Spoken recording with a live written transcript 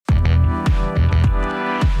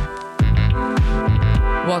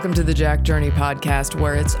Welcome to the Jack Journey podcast,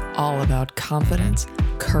 where it's all about confidence,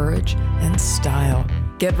 courage, and style.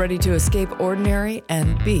 Get ready to escape ordinary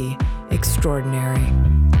and be extraordinary.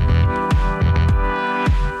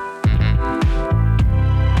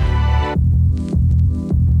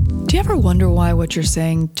 Do you ever wonder why what you're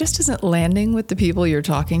saying just isn't landing with the people you're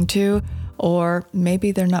talking to? Or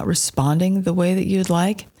maybe they're not responding the way that you'd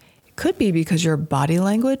like? It could be because your body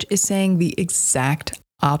language is saying the exact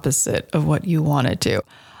opposite of what you want it to.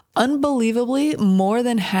 Unbelievably, more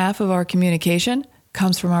than half of our communication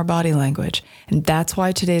comes from our body language. And that's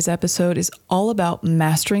why today's episode is all about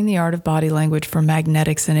mastering the art of body language for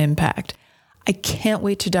magnetics and impact. I can't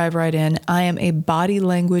wait to dive right in. I am a body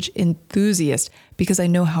language enthusiast because I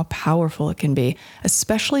know how powerful it can be,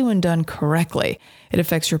 especially when done correctly. It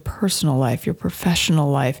affects your personal life, your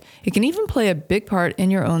professional life. It can even play a big part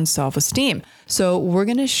in your own self-esteem. So we're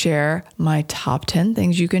going to share my top 10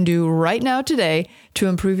 things you can do right now today to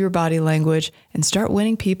improve your body language and start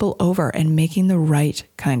winning people over and making the right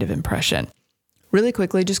kind of impression. Really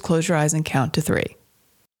quickly, just close your eyes and count to 3.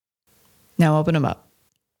 Now open them up.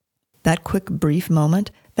 That quick, brief moment,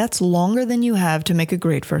 that's longer than you have to make a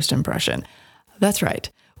great first impression. That's right.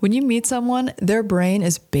 When you meet someone, their brain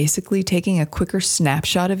is basically taking a quicker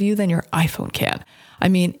snapshot of you than your iPhone can. I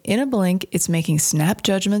mean, in a blink, it's making snap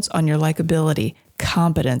judgments on your likability,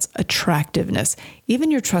 competence, attractiveness, even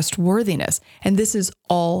your trustworthiness. And this is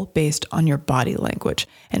all based on your body language.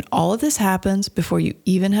 And all of this happens before you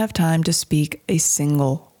even have time to speak a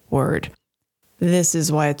single word. This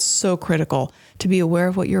is why it's so critical to be aware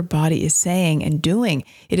of what your body is saying and doing.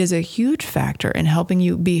 It is a huge factor in helping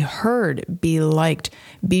you be heard, be liked,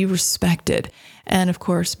 be respected, and of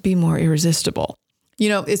course, be more irresistible. You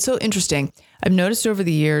know, it's so interesting. I've noticed over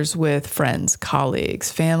the years with friends,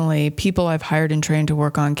 colleagues, family, people I've hired and trained to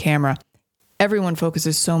work on camera, everyone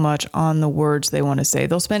focuses so much on the words they want to say.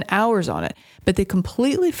 They'll spend hours on it, but they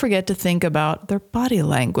completely forget to think about their body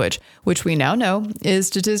language, which we now know is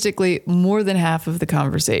statistically more than half of the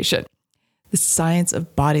conversation. The science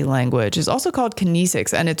of body language is also called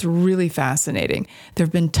kinesics, and it's really fascinating. There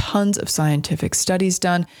have been tons of scientific studies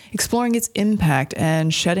done exploring its impact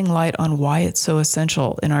and shedding light on why it's so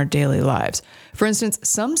essential in our daily lives. For instance,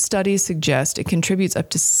 some studies suggest it contributes up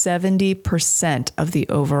to 70% of the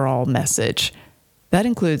overall message. That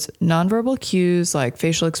includes nonverbal cues like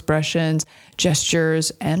facial expressions,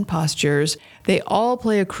 gestures, and postures. They all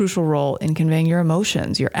play a crucial role in conveying your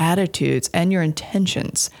emotions, your attitudes, and your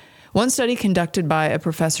intentions. One study conducted by a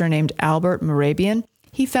professor named Albert Mehrabian,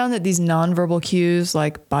 he found that these nonverbal cues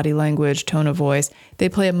like body language, tone of voice, they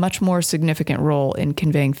play a much more significant role in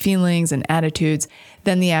conveying feelings and attitudes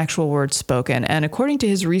than the actual words spoken. And according to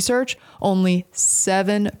his research, only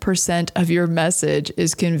 7% of your message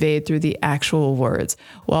is conveyed through the actual words,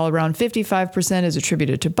 while around 55% is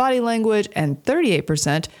attributed to body language and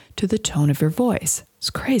 38% to the tone of your voice. It's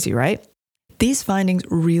crazy, right? These findings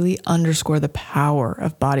really underscore the power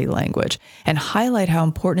of body language and highlight how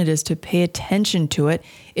important it is to pay attention to it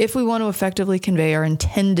if we want to effectively convey our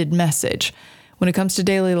intended message. When it comes to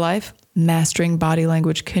daily life, mastering body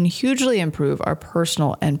language can hugely improve our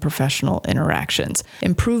personal and professional interactions.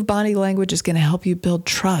 Improved body language is going to help you build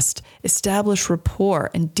trust, establish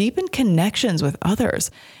rapport, and deepen connections with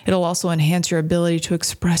others. It'll also enhance your ability to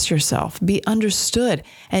express yourself, be understood,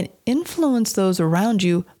 and influence those around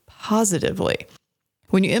you positively.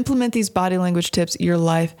 When you implement these body language tips, your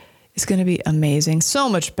life is going to be amazing, so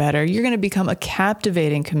much better. You're going to become a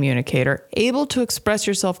captivating communicator, able to express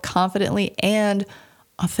yourself confidently and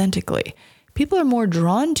authentically. People are more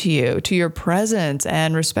drawn to you, to your presence,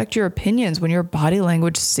 and respect your opinions when your body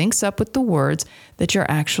language syncs up with the words that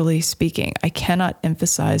you're actually speaking. I cannot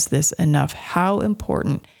emphasize this enough, how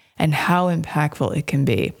important and how impactful it can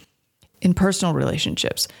be. In personal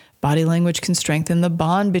relationships, body language can strengthen the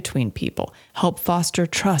bond between people, help foster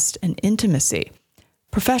trust and intimacy.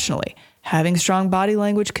 Professionally, having strong body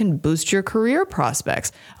language can boost your career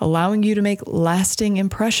prospects, allowing you to make lasting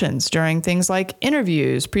impressions during things like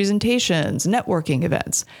interviews, presentations, networking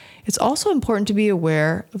events. It's also important to be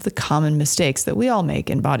aware of the common mistakes that we all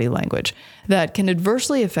make in body language that can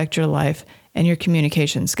adversely affect your life and your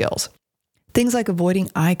communication skills. Things like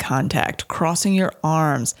avoiding eye contact, crossing your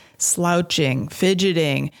arms, slouching,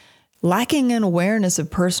 fidgeting, lacking an awareness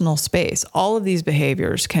of personal space. All of these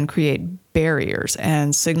behaviors can create barriers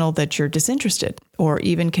and signal that you're disinterested or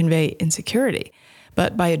even convey insecurity.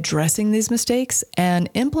 But by addressing these mistakes and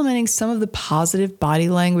implementing some of the positive body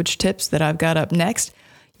language tips that I've got up next,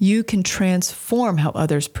 you can transform how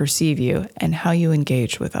others perceive you and how you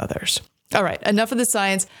engage with others. All right, enough of the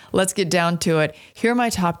science. Let's get down to it. Here are my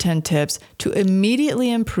top 10 tips to immediately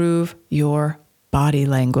improve your body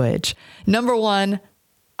language. Number 1,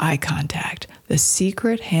 eye contact, the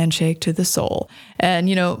secret handshake to the soul. And,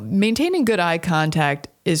 maintaining good eye contact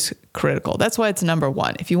is critical. That's why it's number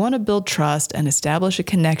 1. If you want to build trust and establish a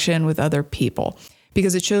connection with other people,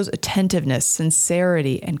 because it shows attentiveness,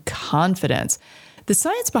 sincerity, and confidence. The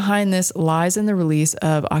science behind this lies in the release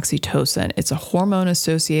of oxytocin. It's a hormone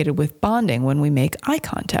associated with bonding when we make eye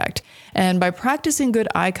contact. And by practicing good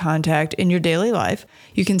eye contact in your daily life,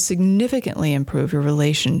 you can significantly improve your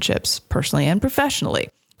relationships, personally and professionally.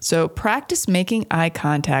 So practice making eye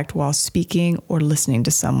contact while speaking or listening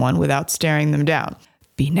to someone without staring them down.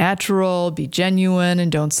 Be natural, be genuine,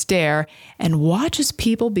 and don't stare. And watch as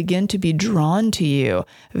people begin to be drawn to you,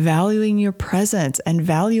 valuing your presence and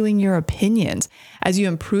valuing your opinions. As you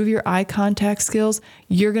improve your eye contact skills,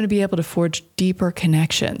 you're going to be able to forge deeper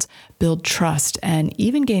connections, build trust, and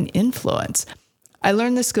even gain influence. I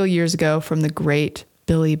learned this skill years ago from the great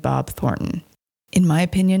Billy Bob Thornton. In my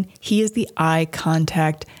opinion, he is the eye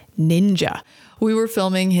contact ninja. We were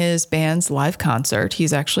filming his band's live concert.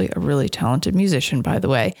 He's actually a really talented musician, by the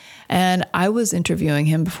way. And I was interviewing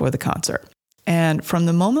him before the concert. And from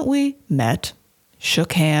the moment we met,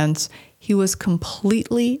 shook hands, he was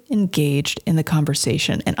completely engaged in the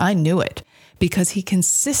conversation. And I knew it because he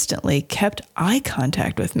consistently kept eye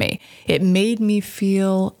contact with me. It made me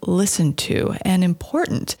feel listened to and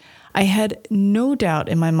important. I had no doubt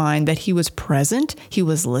in my mind that he was present, he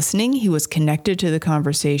was listening, he was connected to the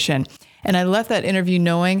conversation. And I left that interview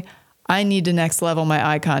knowing I need to next level my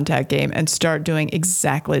eye contact game and start doing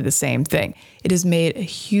exactly the same thing. It has made a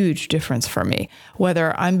huge difference for me,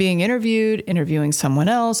 whether I'm being interviewed, interviewing someone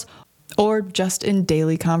else, or just in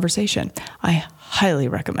daily conversation. I highly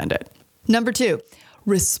recommend it. Number 2,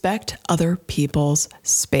 respect other people's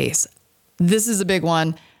space. This is a big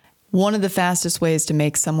one. One of the fastest ways to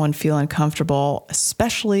make someone feel uncomfortable,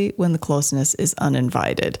 especially when the closeness is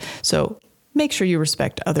uninvited. So make sure you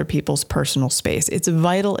respect other people's personal space. It's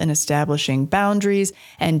vital in establishing boundaries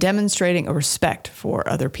and demonstrating a respect for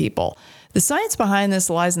other people. The science behind this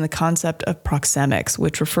lies in the concept of proxemics,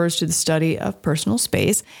 which refers to the study of personal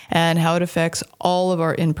space and how it affects all of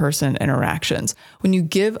our in-person interactions. When you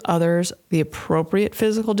give others the appropriate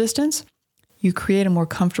physical distance, you create a more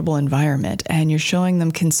comfortable environment and you're showing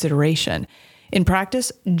them consideration. In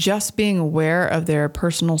practice, just being aware of their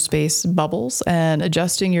personal space bubbles and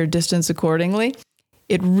adjusting your distance accordingly,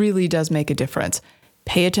 it really does make a difference.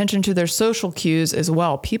 Pay attention to their social cues as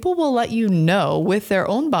well. People will let you know with their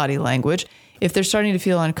own body language if they're starting to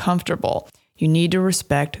feel uncomfortable. You need to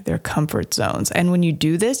respect their comfort zones. And when you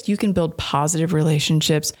do this, you can build positive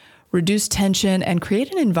relationships, reduce tension, and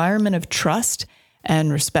create an environment of trust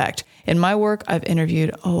and respect. In my work, I've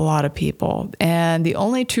interviewed a lot of people, and the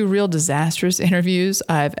only 2 real disastrous interviews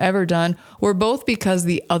I've ever done were both because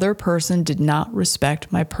the other person did not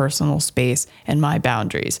respect my personal space and my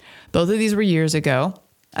boundaries. Both of these were years ago.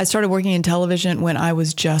 I started working in television when I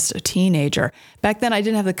was just a teenager. Back then, I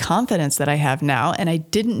didn't have the confidence that I have now, and I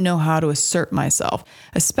didn't know how to assert myself,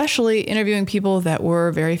 especially interviewing people that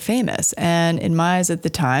were very famous and, in my eyes at the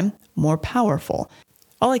time, more powerful.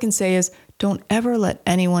 All I can say is, don't ever let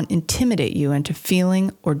anyone intimidate you into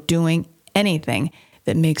feeling or doing anything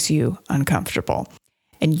that makes you uncomfortable.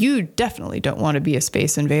 And you definitely don't want to be a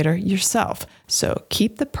space invader yourself, so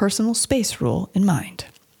keep the personal space rule in mind.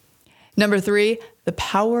 Number 3, the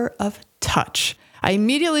power of touch. I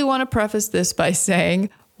immediately want to preface this by saying,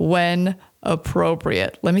 when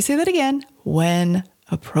appropriate. Let me say that again, when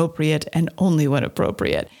appropriate and only when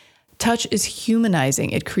appropriate. Touch is humanizing.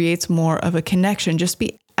 It creates more of a connection. Just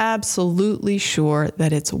be absolutely sure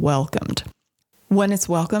that it's welcomed. When it's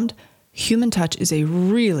welcomed, human touch is a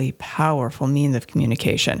really powerful means of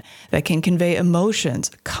communication that can convey emotions,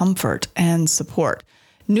 comfort, and support.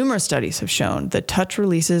 Numerous studies have shown that touch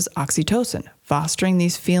releases oxytocin, fostering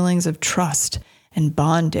these feelings of trust and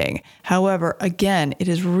bonding. However, again, it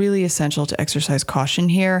is really essential to exercise caution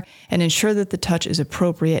here and ensure that the touch is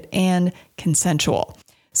appropriate and consensual.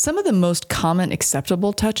 Some of the most common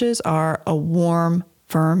acceptable touches are a warm,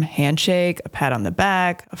 firm handshake, a pat on the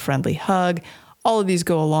back, a friendly hug. All of these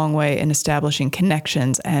go a long way in establishing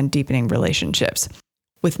connections and deepening relationships.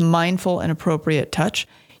 With mindful and appropriate touch,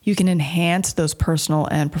 you can enhance those personal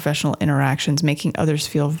and professional interactions, making others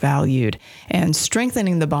feel valued and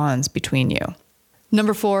strengthening the bonds between you.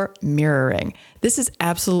 Number 4, mirroring. This is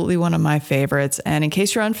absolutely one of my favorites. And in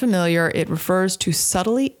case you're unfamiliar, it refers to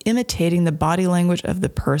subtly imitating the body language of the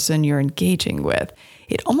person you're engaging with.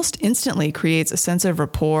 It almost instantly creates a sense of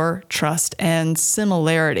rapport, trust, and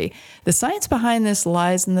similarity. The science behind this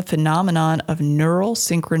lies in the phenomenon of neural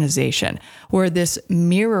synchronization, where this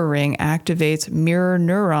mirroring activates mirror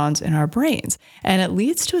neurons in our brains, and it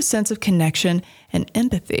leads to a sense of connection and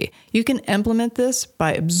empathy. You can implement this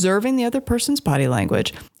by observing the other person's body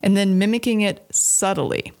language and then mimicking it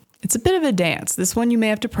subtly. It's a bit of a dance. This one you may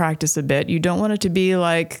have to practice a bit. You don't want it to be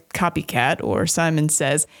like Copycat or Simon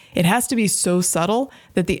Says. It has to be so subtle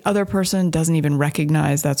that the other person doesn't even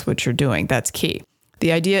recognize that's what you're doing. That's key.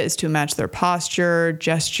 The idea is to match their posture,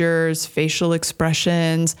 gestures, facial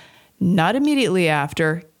expressions, not immediately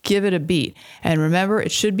after. Give it a beat. And remember,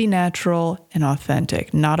 it should be natural and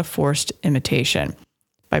authentic, not a forced imitation.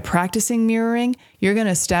 By practicing mirroring, you're going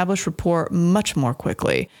to establish rapport much more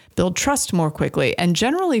quickly, build trust more quickly, and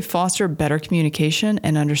generally foster better communication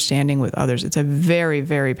and understanding with others. It's a very,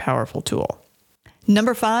 very powerful tool.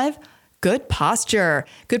 Number 5, good posture.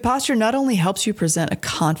 Good posture not only helps you present a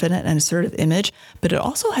confident and assertive image, but it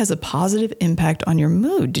also has a positive impact on your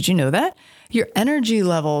mood. Did you know that? Your energy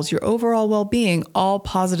levels, your overall well-being, all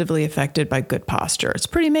positively affected by good posture. It's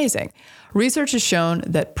pretty amazing. Research has shown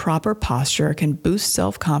that proper posture can boost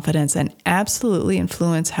self-confidence and absolutely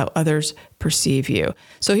influence how others perceive you.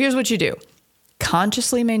 So here's what you do.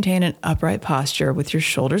 Consciously maintain an upright posture with your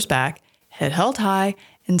shoulders back, head held high,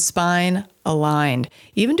 and spine aligned.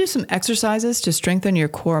 Even do some exercises to strengthen your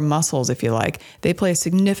core muscles if you like. They play a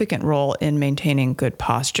significant role in maintaining good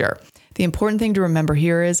posture. The important thing to remember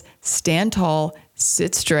here is stand tall,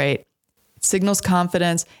 sit straight. It signals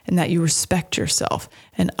confidence and that you respect yourself,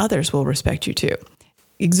 and others will respect you too.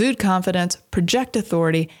 Exude confidence, project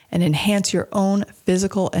authority, and enhance your own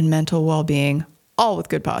physical and mental well-being, all with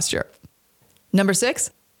good posture. Number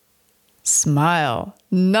 6, smile.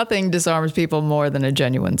 Nothing disarms people more than a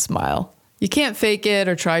genuine smile. You can't fake it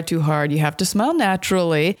or try too hard. You have to smile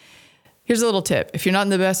naturally. Here's a little tip. If you're not in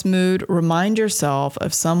the best mood, remind yourself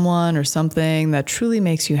of someone or something that truly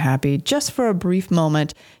makes you happy just for a brief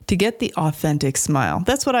moment to get the authentic smile.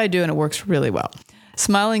 That's what I do, and it works really well.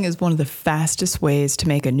 Smiling is one of the fastest ways to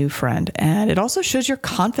make a new friend, and it also shows you're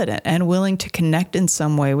confident and willing to connect in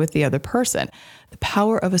some way with the other person. The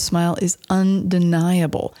power of a smile is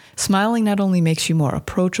undeniable. Smiling not only makes you more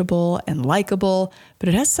approachable and likable, but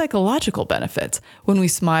it has psychological benefits. When we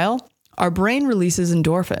smile, our brain releases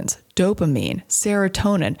endorphins, dopamine,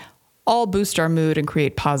 serotonin, all boost our mood and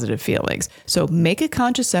create positive feelings. So make a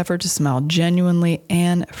conscious effort to smile genuinely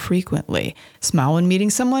and frequently. Smile when meeting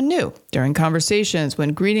someone new, during conversations,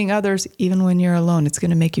 when greeting others, even when you're alone. It's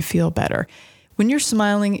going to make you feel better. When you're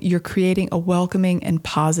smiling, you're creating a welcoming and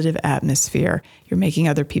positive atmosphere. You're making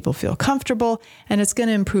other people feel comfortable, and it's going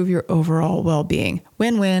to improve your overall well-being.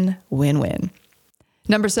 Win-win, win-win.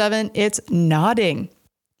 Number 7, it's nodding.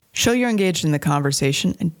 Show you're engaged in the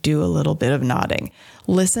conversation and do a little bit of nodding.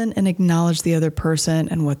 Listen and acknowledge the other person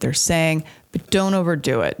and what they're saying, but don't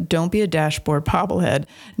overdo it. Don't be a dashboard bobblehead.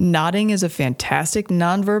 Nodding is a fantastic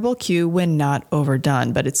nonverbal cue when not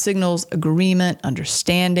overdone, but it signals agreement,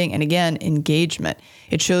 understanding, and again, engagement.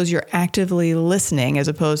 It shows you're actively listening as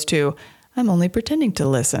opposed to, I'm only pretending to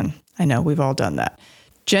listen. I know, we've all done that.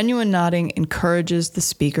 Genuine nodding encourages the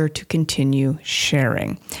speaker to continue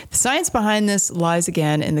sharing. The science behind this lies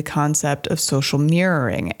again in the concept of social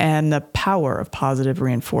mirroring and the power of positive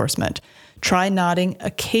reinforcement. Try nodding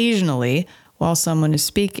occasionally while someone is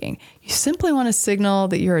speaking. You simply want to signal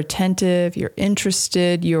that you're attentive, you're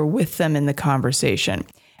interested, you're with them in the conversation.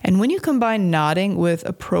 And when you combine nodding with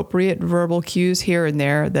appropriate verbal cues here and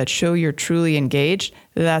there that show you're truly engaged,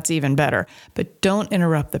 that's even better. But don't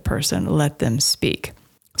interrupt the person, let them speak.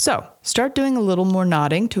 So start doing a little more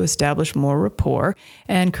nodding to establish more rapport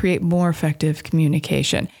and create more effective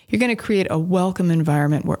communication. You're going to create a welcome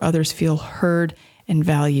environment where others feel heard and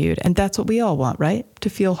valued. And that's what we all want, right? To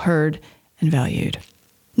feel heard and valued.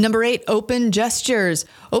 Number 8, open gestures.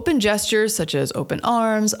 Open gestures such as open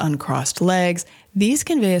arms, uncrossed legs, these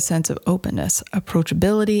convey a sense of openness,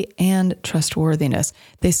 approachability, and trustworthiness.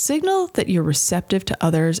 They signal that you're receptive to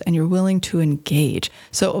others and you're willing to engage.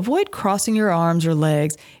 So avoid crossing your arms or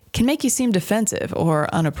legs. It can make you seem defensive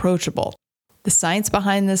or unapproachable. The science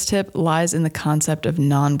behind this tip lies in the concept of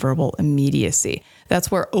nonverbal immediacy.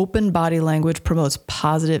 That's where open body language promotes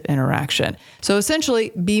positive interaction. So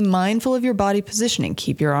essentially, be mindful of your body positioning.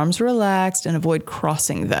 Keep your arms relaxed and avoid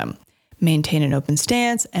crossing them. Maintain an open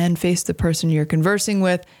stance and face the person you're conversing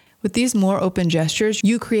with With these more open gestures,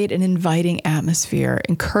 you create an inviting atmosphere,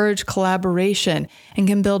 encourage collaboration, and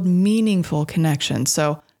can build meaningful connections.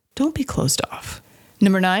 So don't be closed off.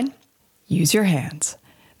 Number 9, use your hands.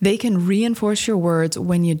 They can reinforce your words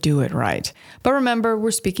when you do it right. But remember, we're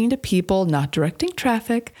speaking to people, not directing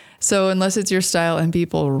traffic. So unless it's your style and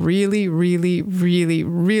people really, really, really,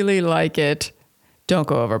 really like it, don't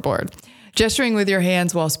go overboard. Gesturing with your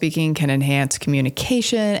hands while speaking can enhance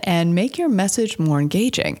communication and make your message more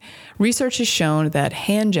engaging. Research has shown that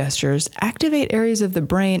hand gestures activate areas of the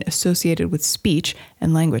brain associated with speech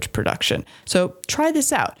and language production. So try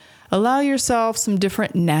this out. Allow yourself some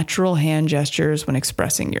different natural hand gestures when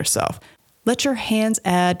expressing yourself. Let your hands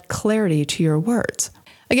add clarity to your words.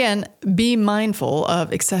 Again, be mindful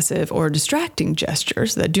of excessive or distracting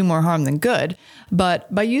gestures that do more harm than good,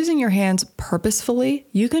 but by using your hands purposefully,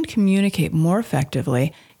 you can communicate more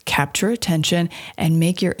effectively, capture attention, and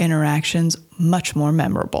make your interactions much more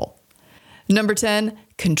memorable. Number 10,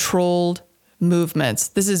 controlled movements.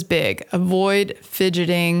 This is big. Avoid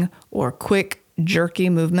fidgeting or quick, jerky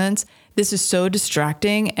movements. This is so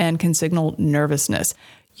distracting and can signal nervousness.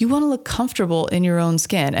 You want to look comfortable in your own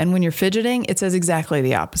skin, and when you're fidgeting, it says exactly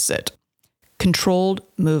the opposite. Controlled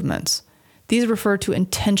movements. These refer to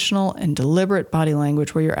intentional and deliberate body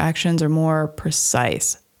language where your actions are more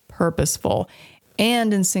precise, purposeful,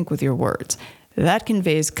 and in sync with your words. That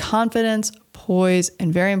conveys confidence, poise,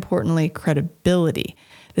 and very importantly, credibility.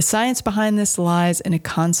 The science behind this lies in a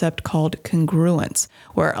concept called congruence,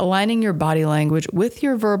 where aligning your body language with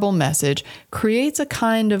your verbal message creates a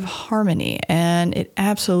kind of harmony, and it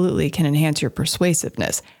absolutely can enhance your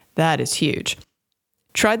persuasiveness. That is huge.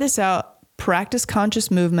 Try this out. Practice conscious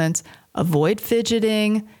movements, avoid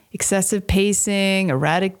fidgeting, excessive pacing,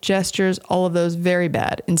 erratic gestures, all of those very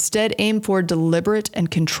bad. Instead, aim for deliberate and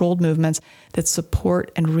controlled movements that support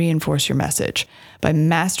and reinforce your message. By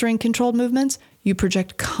mastering controlled movements, you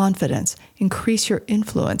project confidence, increase your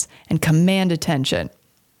influence, and command attention.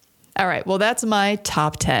 All right, well, that's my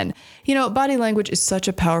top 10. Body language is such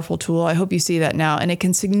a powerful tool. I hope you see that now, and it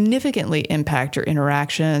can significantly impact your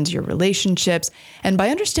interactions, your relationships. And by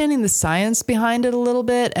understanding the science behind it a little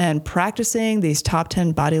bit and practicing these top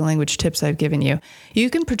 10 body language tips I've given you, you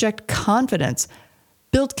can project confidence,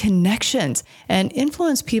 build connections, and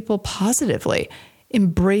influence people positively.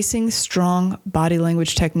 Embracing strong body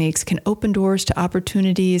language techniques can open doors to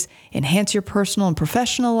opportunities, enhance your personal and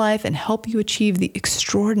professional life, and help you achieve the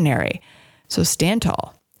extraordinary. So stand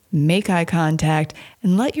tall, make eye contact,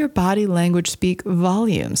 and let your body language speak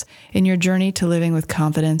volumes in your journey to living with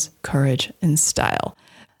confidence, courage, and style.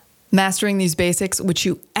 Mastering these basics, which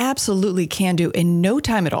you absolutely can do in no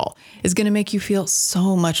time at all, is going to make you feel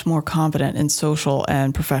so much more confident in social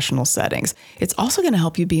and professional settings. It's also going to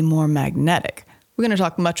help you be more magnetic. We're going to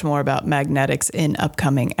talk much more about magnetics in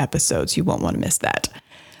upcoming episodes. You won't want to miss that.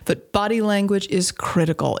 But body language is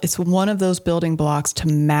critical. It's one of those building blocks to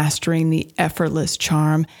mastering the effortless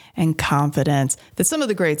charm and confidence that some of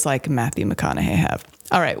the greats like Matthew McConaughey have.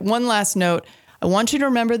 All right, one last note. I want you to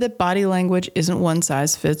remember that body language isn't one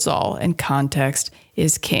size fits all, and context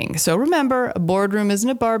is king. So remember, a boardroom isn't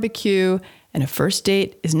a barbecue, and a first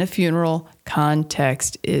date isn't a funeral.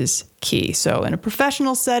 Context is key. So in a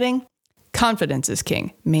professional setting, confidence is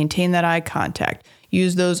king. Maintain that eye contact.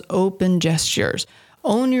 Use those open gestures.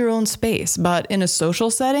 Own your own space. But in a social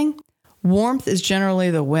setting, warmth is generally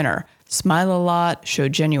the winner. Smile a lot, show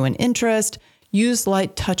genuine interest, use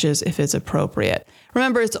light touches if it's appropriate.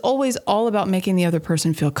 Remember, it's always all about making the other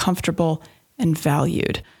person feel comfortable and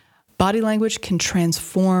valued. Body language can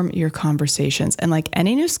transform your conversations. And like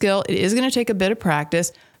any new skill, it is going to take a bit of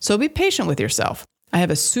practice, so be patient with yourself. I have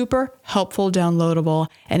a super helpful downloadable,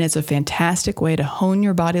 and it's a fantastic way to hone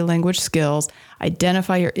your body language skills,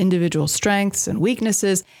 identify your individual strengths and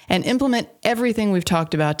weaknesses, and implement everything we've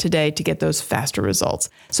talked about today to get those faster results.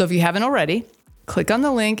 So if you haven't already, click on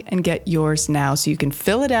the link and get yours now so you can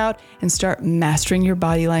fill it out and start mastering your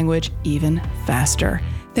body language even faster.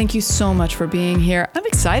 Thank you so much for being here. I'm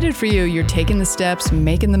excited for you. You're taking the steps,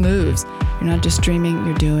 making the moves. You're not just dreaming,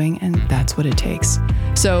 you're doing, and that's what it takes.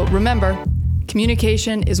 So remember,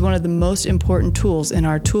 communication is one of the most important tools in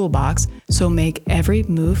our toolbox, so make every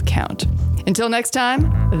move count. Until next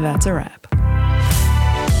time, that's a wrap.